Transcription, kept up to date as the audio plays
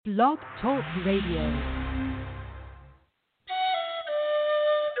Blog Talk Radio.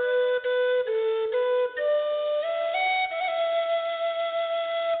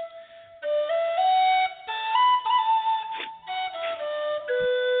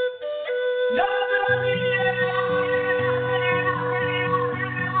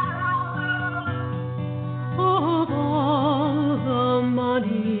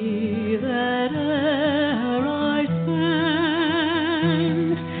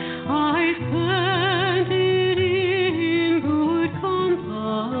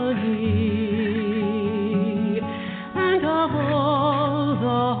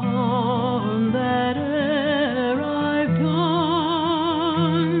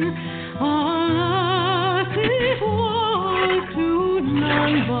 All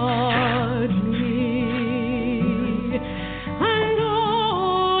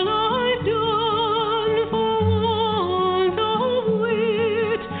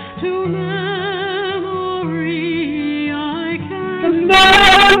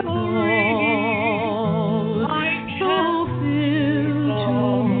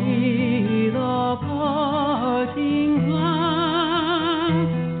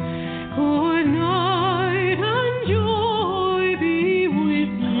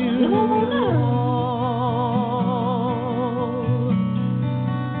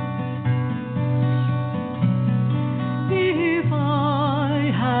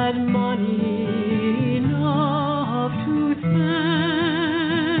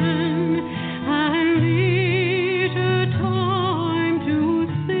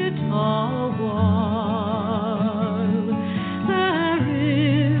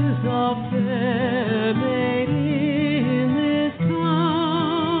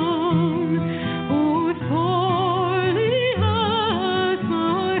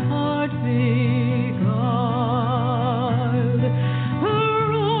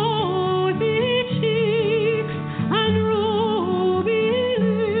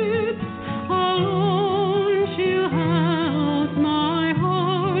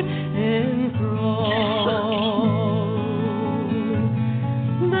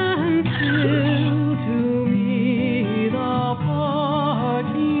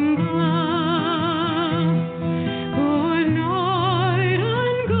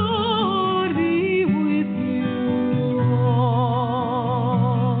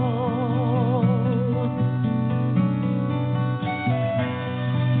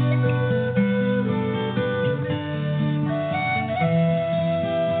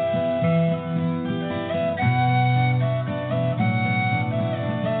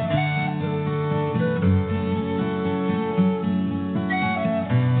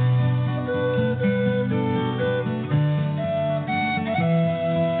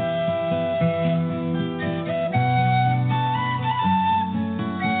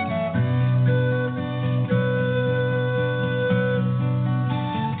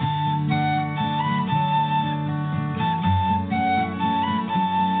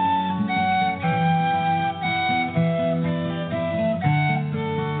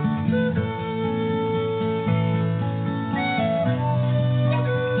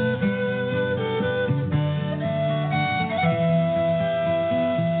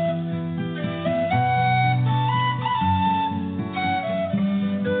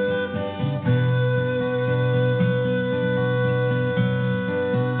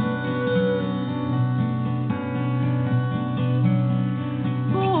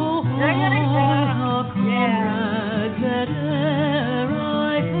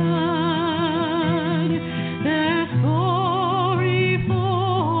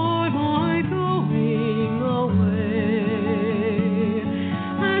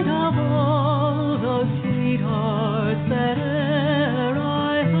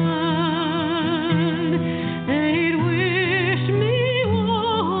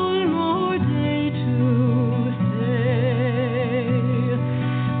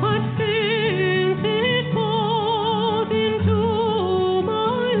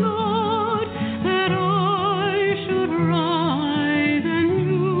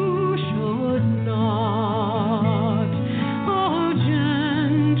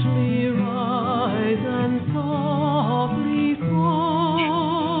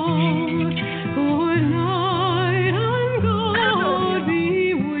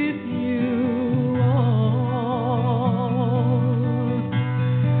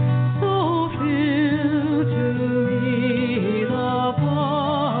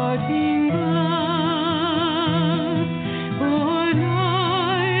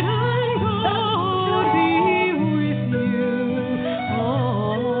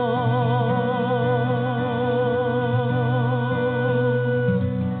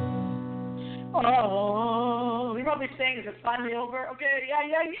these things. It's finally over. Okay, yeah.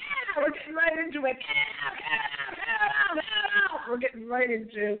 We're getting right into it. We're getting right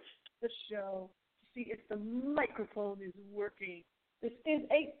into the show. See if the microphone is working. This is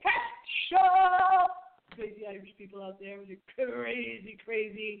a test show. Crazy Irish people out there with your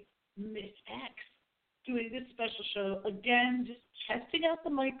crazy Miss X doing this special show. Again, just testing out the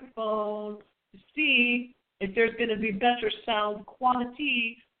microphone to see if there's going to be better sound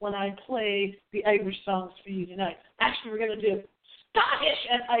quality when I play the Irish songs for you tonight. Actually, we're going to do Scottish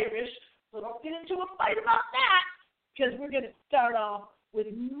and Irish, so don't get into a fight about that, because we're going to start off with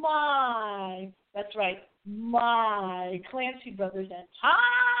my Clancy Brothers and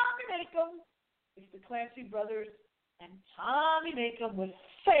Tommy Makem. It's the Clancy Brothers and Tommy Makem with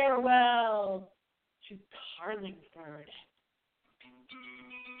Farewell to Carlingford.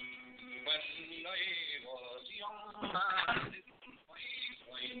 When I was young,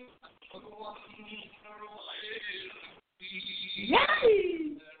 yay!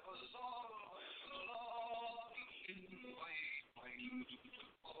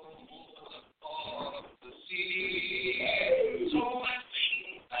 So I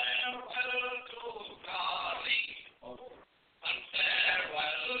sing farewell to Carlingford and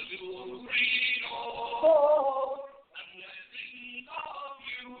farewell to Reno, and I think of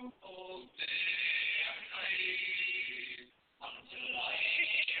you all day and night until I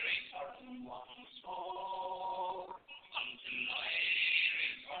return once more, until I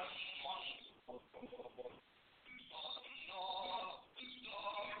return once more. On the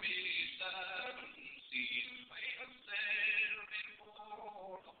stormy seven seas I have sailed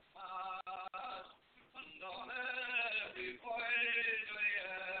before the past, and on every voyage I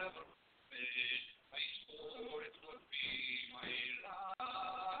ever made, I swore it would be my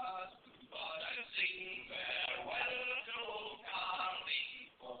last. But I sing farewell to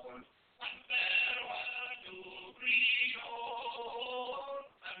Carlingford and farewell to Reno,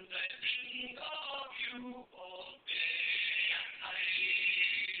 and I think of you all day and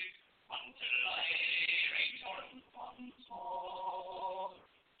night until I return once more,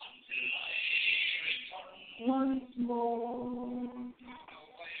 until I return once more.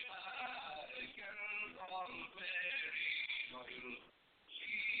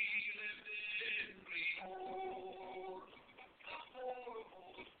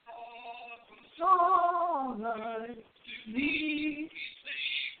 Alright, me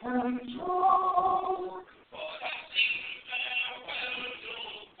and so, but I sing farewell to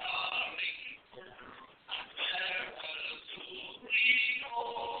Carlingford and farewell to Reno,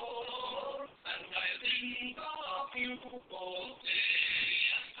 and I think of you all day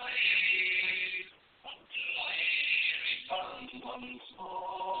and night until I return once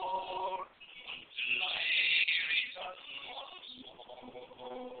more, until I return once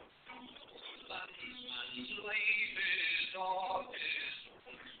more. Landsman's life is all his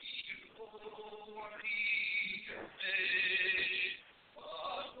own, evil or eager day.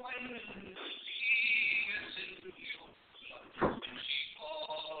 But when he is in your blood, she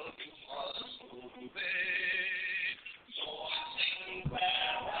falls, you must obey. So I sing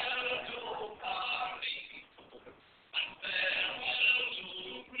farewell to Carlingford and farewell to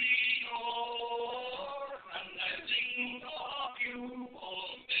Reno, and I think of you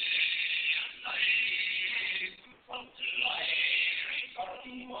all day and night until I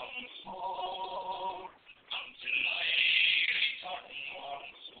return once more, until I return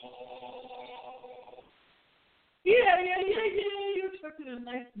once more. Yeah. You expected a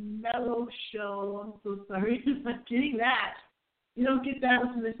nice mellow show. I'm so sorry you're not getting that. You don't get that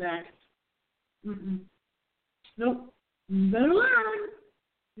with Miss X. Nope. You better learn.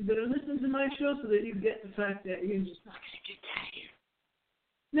 You better listen to my show so that you get the fact that you're just not going to get that here.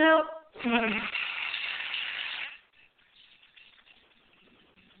 Now,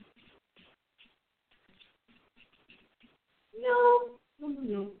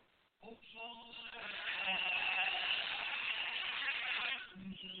 no.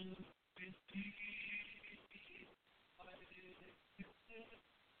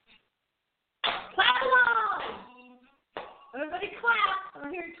 Clap along! Everybody clap! I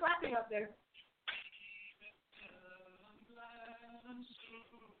hear you clapping up there.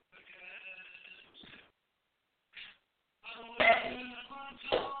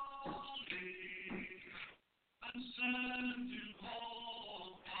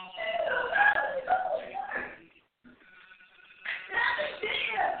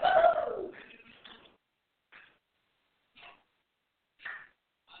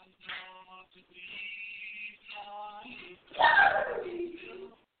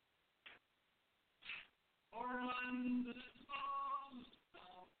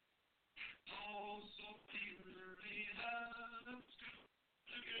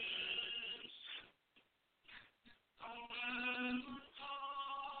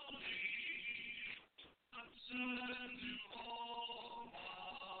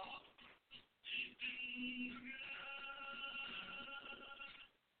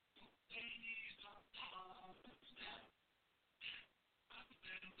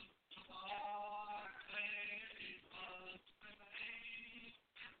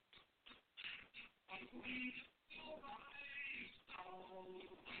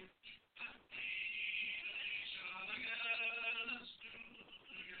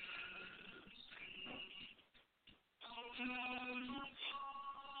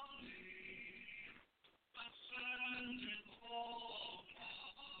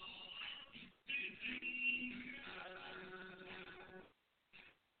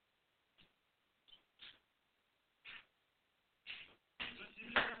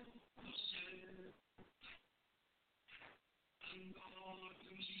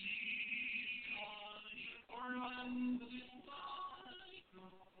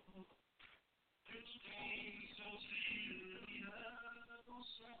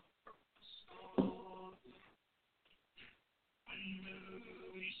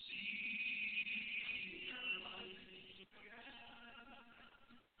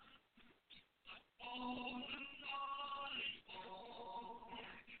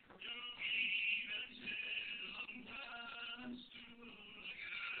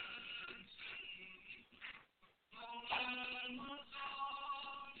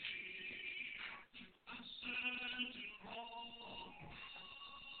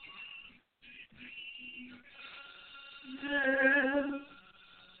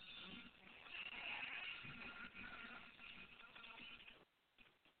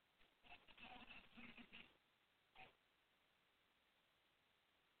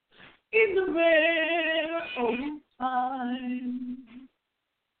 In the rare old time.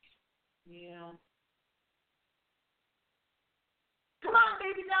 Yeah. Come on,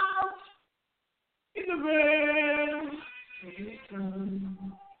 baby doll. In the rare old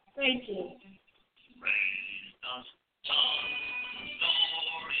time. Thank you.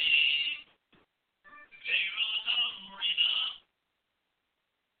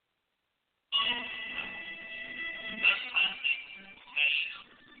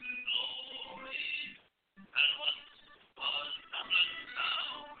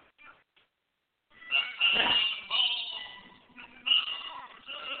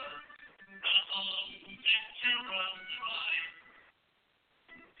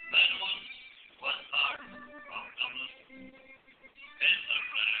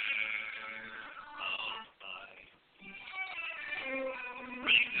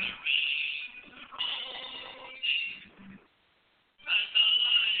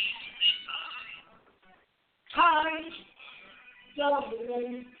 Hi,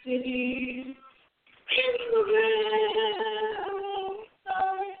 Dublin City, in the rare old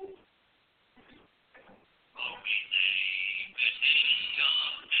time.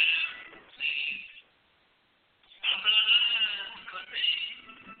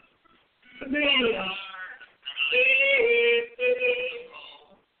 Amelia.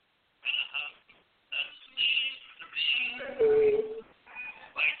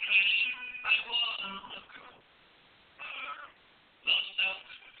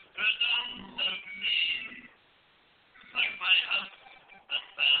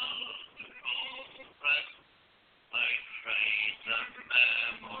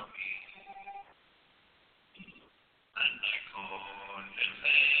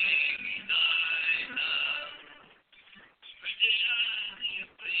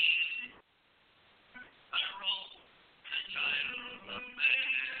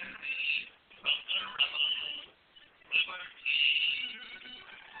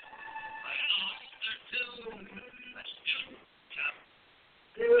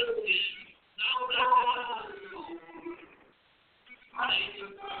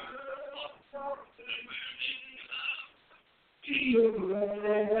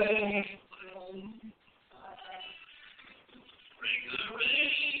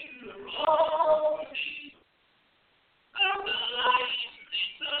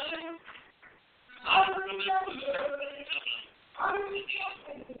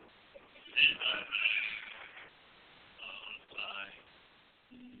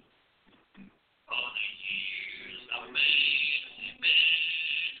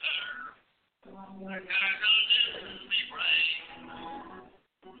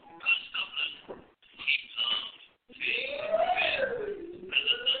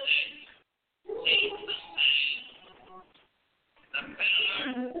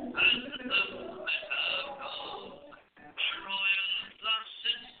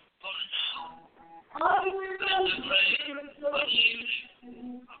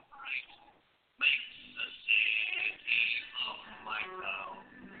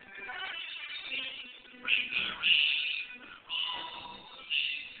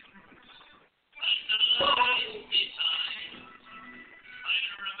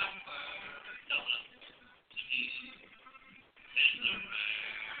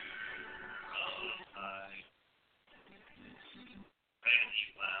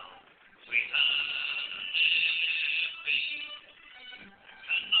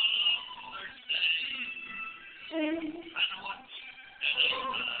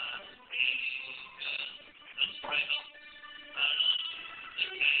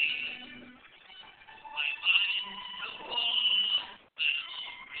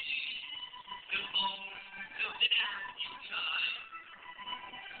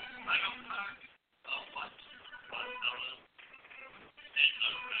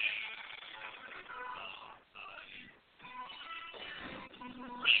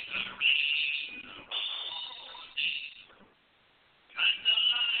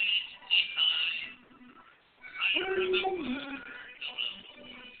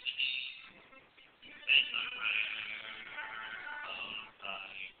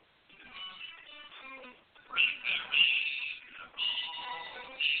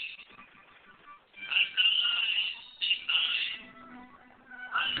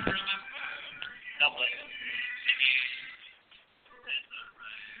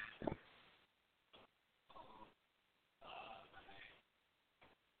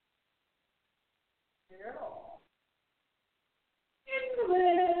 In the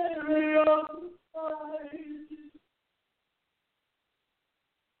very outside.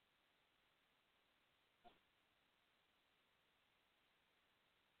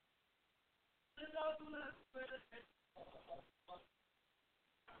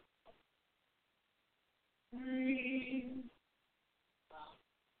 Dream.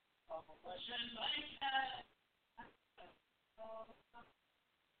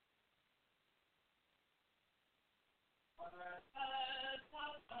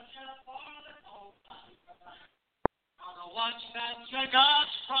 Watch that you got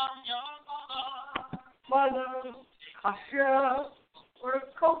from your mother. Mother, Kasia, or a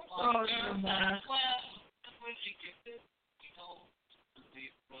coat on your back.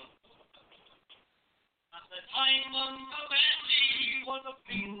 At the time when the baby was a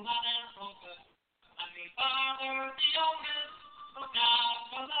big man and broken, and the father, the youngest, looked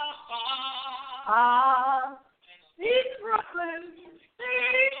after the farm. Ah, in Brooklyn,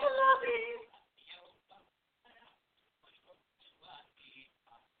 they love me.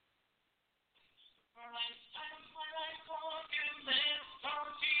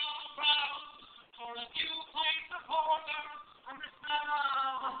 For a few pints of porter and the smell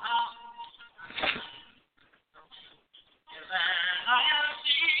of a house. Then I have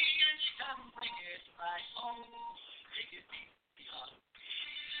seen and you can bring it back home. Take it beyond.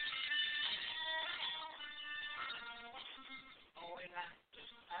 Oh, and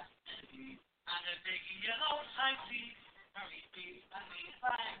a big yellow taxi, very deep and he's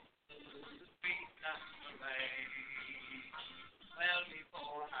back. Beat them away. Well,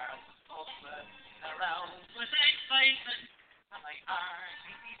 before I was talking around with excitement, and my heart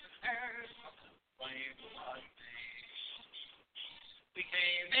even hurt when it was me. We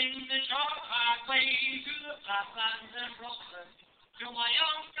came in the short parkway to the flatlands in Brooklyn, to my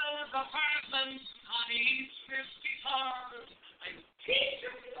uncle's apartment on East 53rd. I was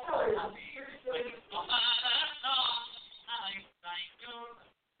teaching so happy when you come out of song, and I sang your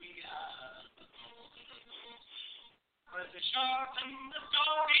But the short and the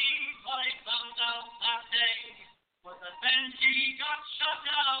story, what I found out that day was that Benji got shot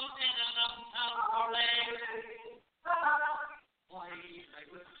out in an uptown parade. Why, I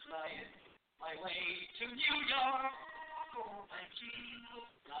was flying my way to New York, and she was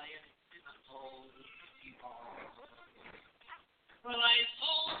flying in a cold bar. Well, I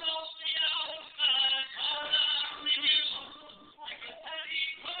told off the outfit, all of the news, like a petty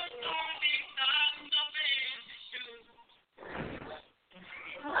good morning stand up in the shoes.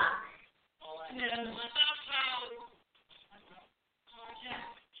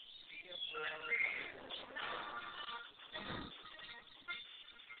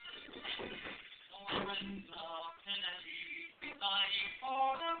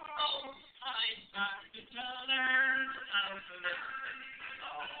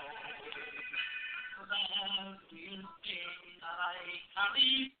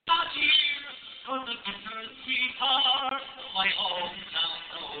 My hometown,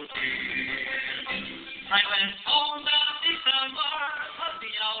 oh dear. I went home that December, but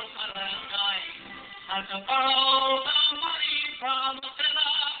the old fellow died. Had to borrow the money from the villa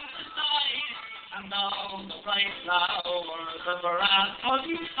on the side, and now the bright flowers of the grass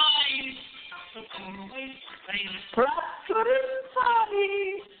couldn't hide. The poor white face Grass couldn't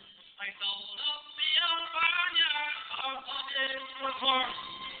hide. I sold up the old barnyard for what it was worth,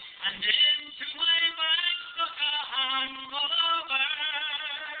 and into my bag stuck a handful of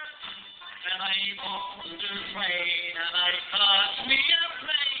earth. Then I boarded a train, and I caught me a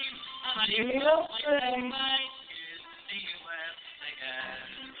plane, and I went back to the US again.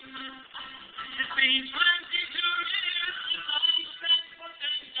 It's been 22 years since I spent foot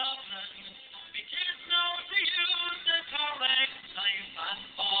in Dublin. The kids know to use the correct time and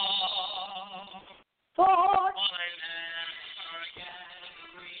ball. Fought, All I never forget,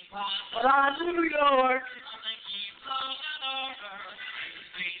 but I'm New York. and I keep law and order in the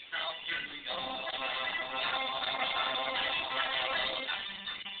streets of New York.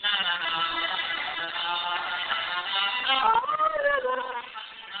 Na na na na na na na.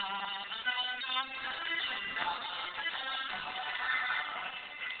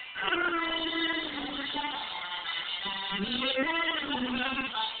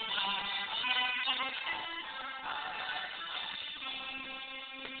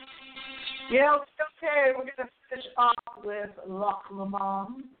 Yeah, okay, we're going to finish off with Loch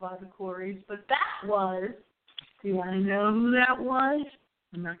Lomond by the Corys, but that was, do you want to know who that was?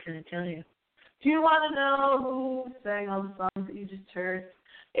 I'm not going to tell you. Do you want to know who sang all the songs that you just heard?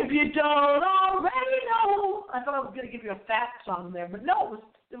 If you don't already know, I thought I was going to give you a fat song there, but no,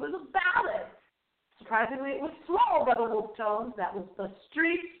 it was a ballad. Surprisingly, it was Swallowed by the Wolf Tones. That was The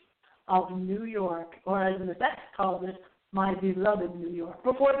Streets of New York, or as the text calls it, My Beloved New York.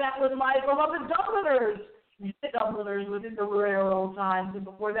 Before that was My Beloved Dubliners. The Dubliners within the rare old times. And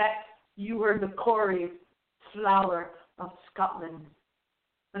before that, you heard the Corey Flower of Scotland.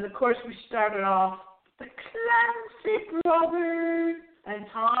 And of course, we started off the classic Robert and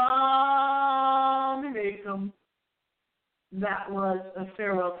Tommy Makem. That was a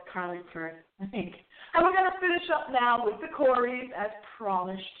farewell to Carlingford, I think. And we're going to finish up now with the Coreys, as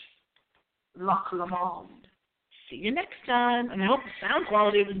promised. Loch Lomond. See you next time. And I hope the sound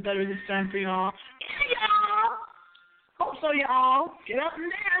quality was better this time for y'all. Yeah, y'all. Hope so, y'all. Get up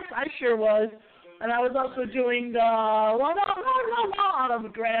and dance. I sure was. And I was also doing the out of the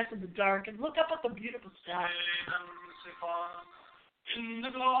grass in the dark. And look up at the beautiful sky. In the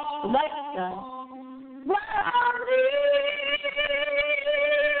light sky.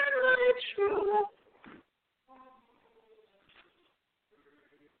 True.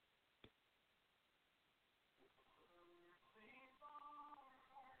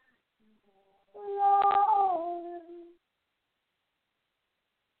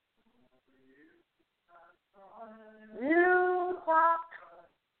 You talk,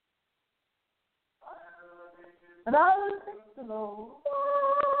 and I will think to know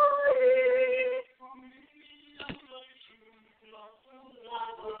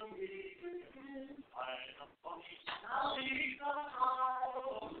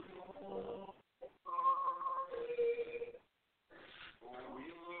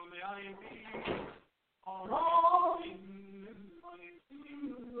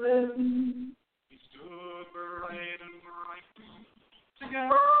we stood bright and bright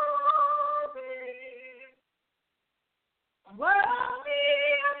together.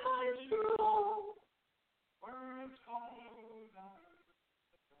 Words called out,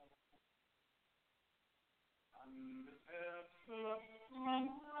 and the steps up and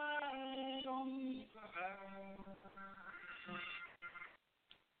right on the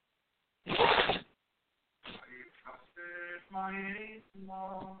I trusted my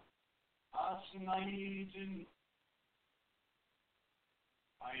angel last night in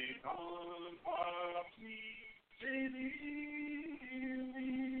I don't want me believe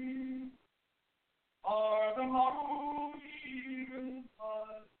or the morrow even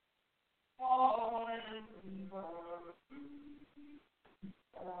was forever.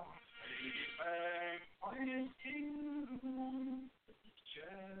 Back for his kingdom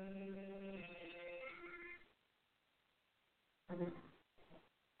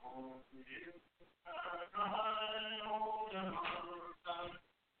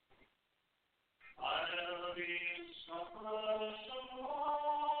I'll be suffered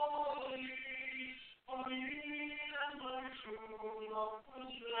for you and my true love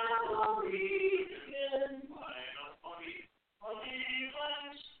was glory in my body,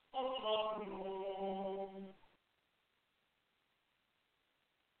 believers alone.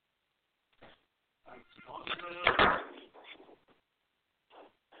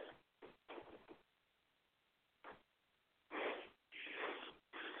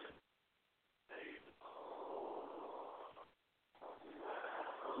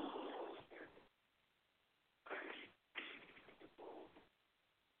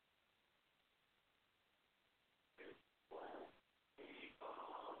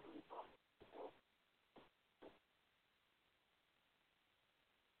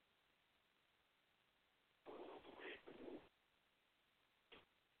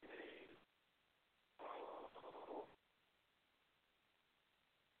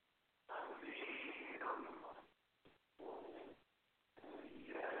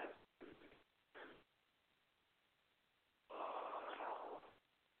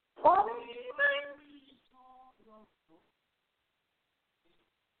 Bobby.